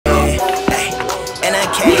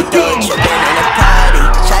came through tripping in the party.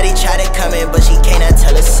 Shawty try to come in, but she cannot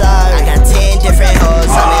tell us sorry. I got 10 different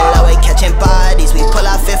hoes, I'm in love with catching bodies. We pull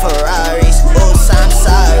off in Ferraris, oops, I'm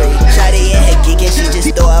sorry. Shawty in here geeking, she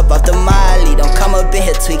just throw up off the molly. Don't come up in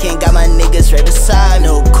here tweaking, got my niggas right beside me.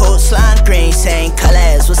 No coastline green, same color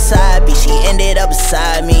as wasabi. She ended up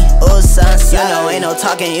beside me, oops, I'm sorry. You know, ain't no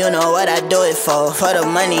talking, you know what I do it for. For the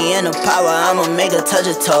money and the power, I'ma make her touch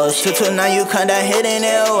her toes. Shoot to now you come down hitting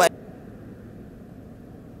it away.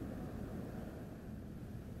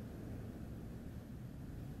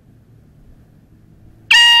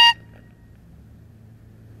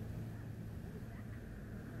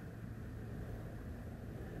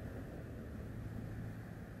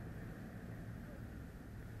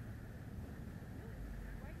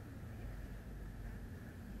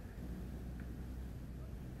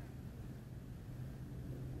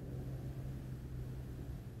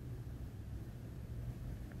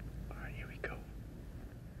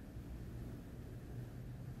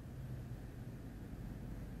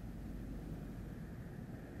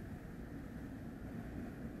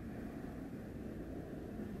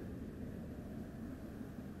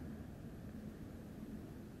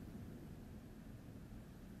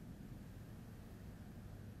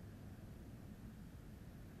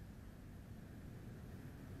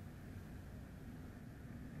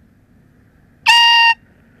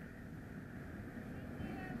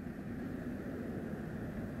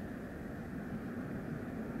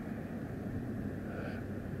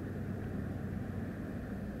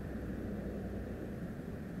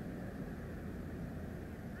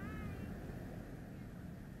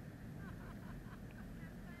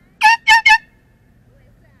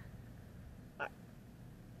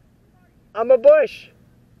 I'm a bush.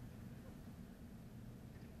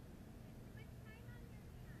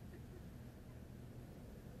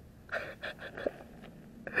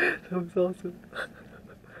 That was awesome.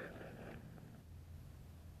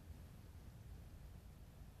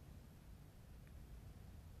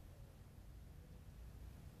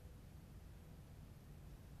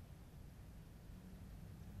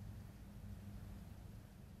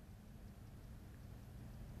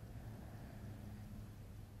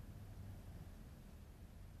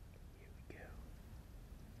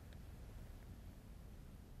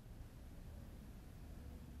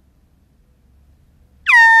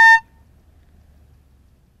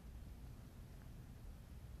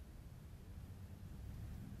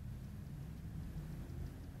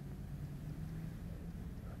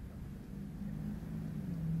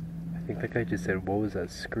 I think that guy just said, what was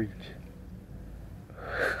that screech?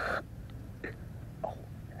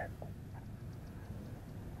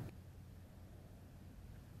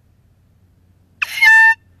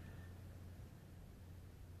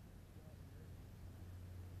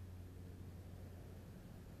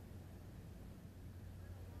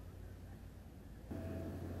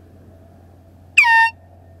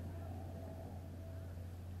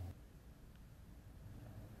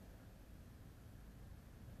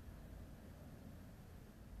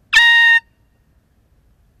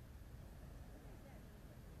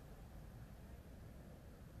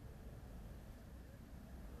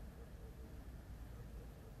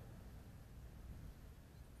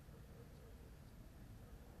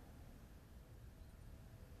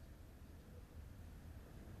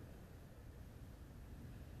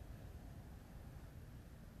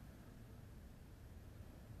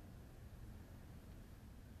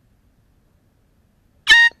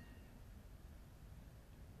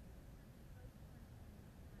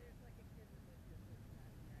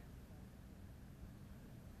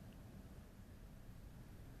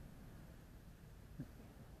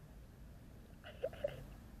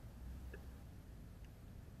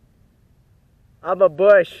 I'm a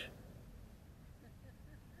bush.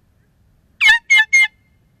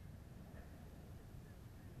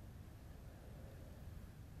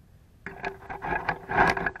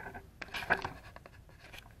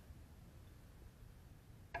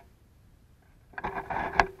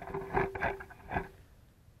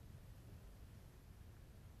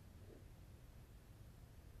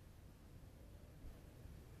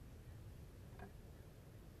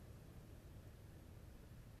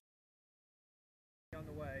 On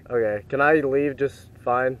the way. Okay, can I leave just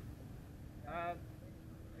fine? I'll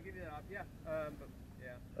give you that option. Yeah. But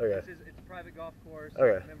yeah. Okay. It's a private golf course.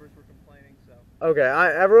 Okay. Members were complaining, so. Okay,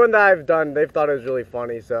 everyone that I've done, they've thought it was really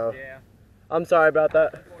funny, so. Yeah. I'm sorry about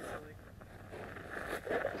that. Unfortunately.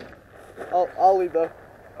 I'll leave though.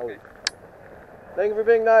 I'll leave. Thank you for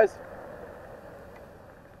being nice.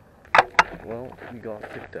 Well, we got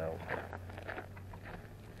kicked out.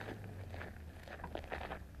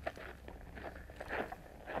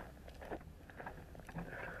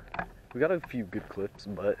 We got a few good clips,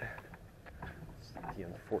 but the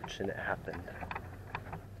unfortunate happened.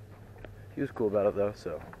 He was cool about it though,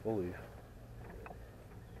 so we'll leave.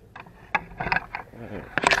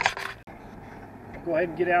 Go ahead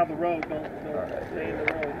and get out of the road. Don't Alright. stay in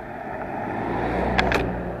the road.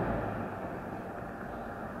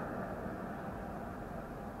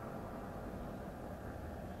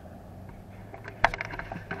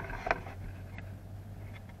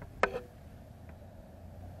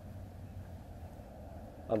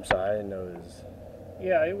 I'm sorry, I didn't know it was...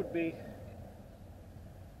 Yeah, it would be.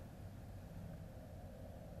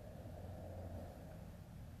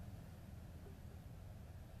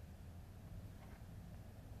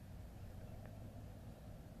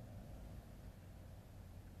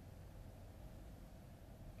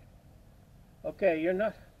 Okay, you're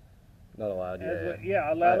not. Not allowed, yeah.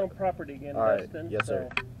 Yeah, allowed on property again, Alright, Dustin. yes so.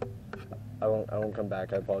 sir. I won't come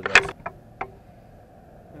back, I apologize.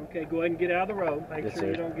 Okay, go ahead and get out of the road. Make Yes, sure sir.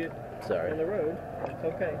 you don't get Sorry. on the road. It's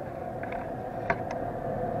okay.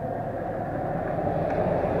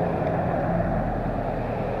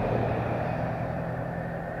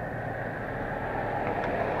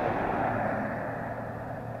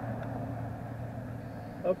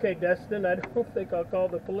 Okay, Dustin, I don't think I'll call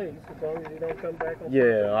the police as long as you don't come back on.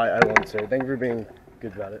 Yeah, I won't, sir. Thank you for being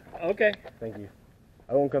good about it. Okay, Thank you.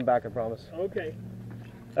 I won't come back, I promise. okay.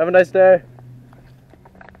 Have a nice day.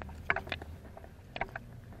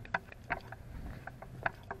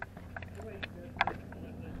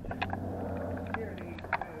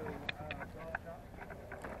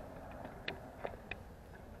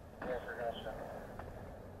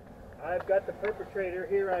 I've got the perpetrator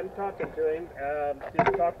here. I'm talking to him.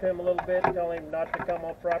 Just talk to him a little bit. Tell him not to come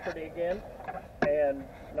on property again and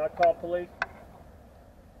not call police.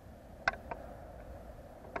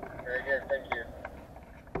 Very good, thank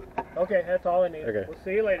you. Okay, that's all I need. Okay. We'll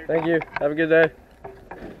see you later. Thank you. Have a good day.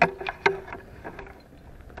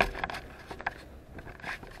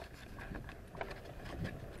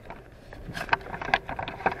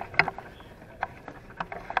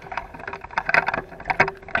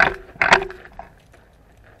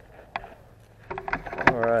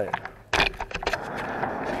 All right.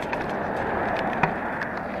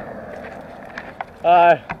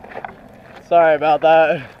 Hi. Sorry about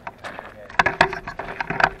that.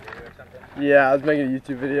 Yeah, I was making a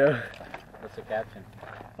YouTube video. What's the caption?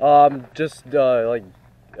 Just like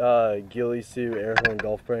Ghillie Sue air horn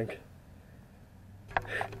golf prank.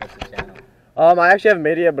 What's the channel? I actually haven't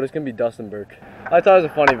made it yet, but it's gonna be Dustin Burke. I thought it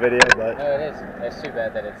was a funny video, but No, it is. It's too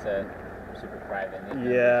bad that it's super private.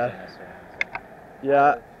 Yeah.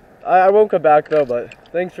 Yeah, I won't come back though. But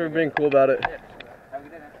thanks for being cool about it. Have a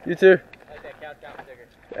good day, man. You too. Like that couch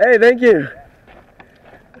sticker. Hey, thank you.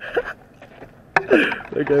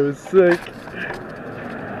 That guy was sick.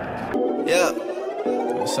 Yeah.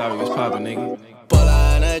 What's up, what's poppin', nigga? Pull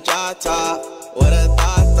out in a drop top with a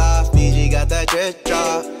thought. Fiji got that drip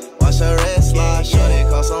drop. Watch her wrist lock. Shorty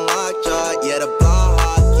call some lockjaw. Yeah, the blow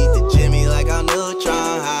hot. Keep the Jimmy like I'm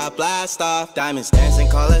neutron. High blast off. Diamonds dancing,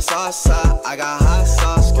 call it salsa. I got hot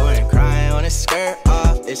sauce. Scoring, crying on his skirt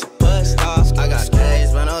off. It's a push off. I got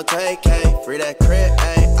K's, but no take K. Free that crit,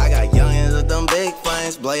 ayy. I got youngins with them big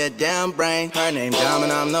flames. Blow your damn brain. Her name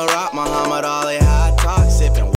Diamond, I'm the rock. Muhammad Ali, high talk. Sipping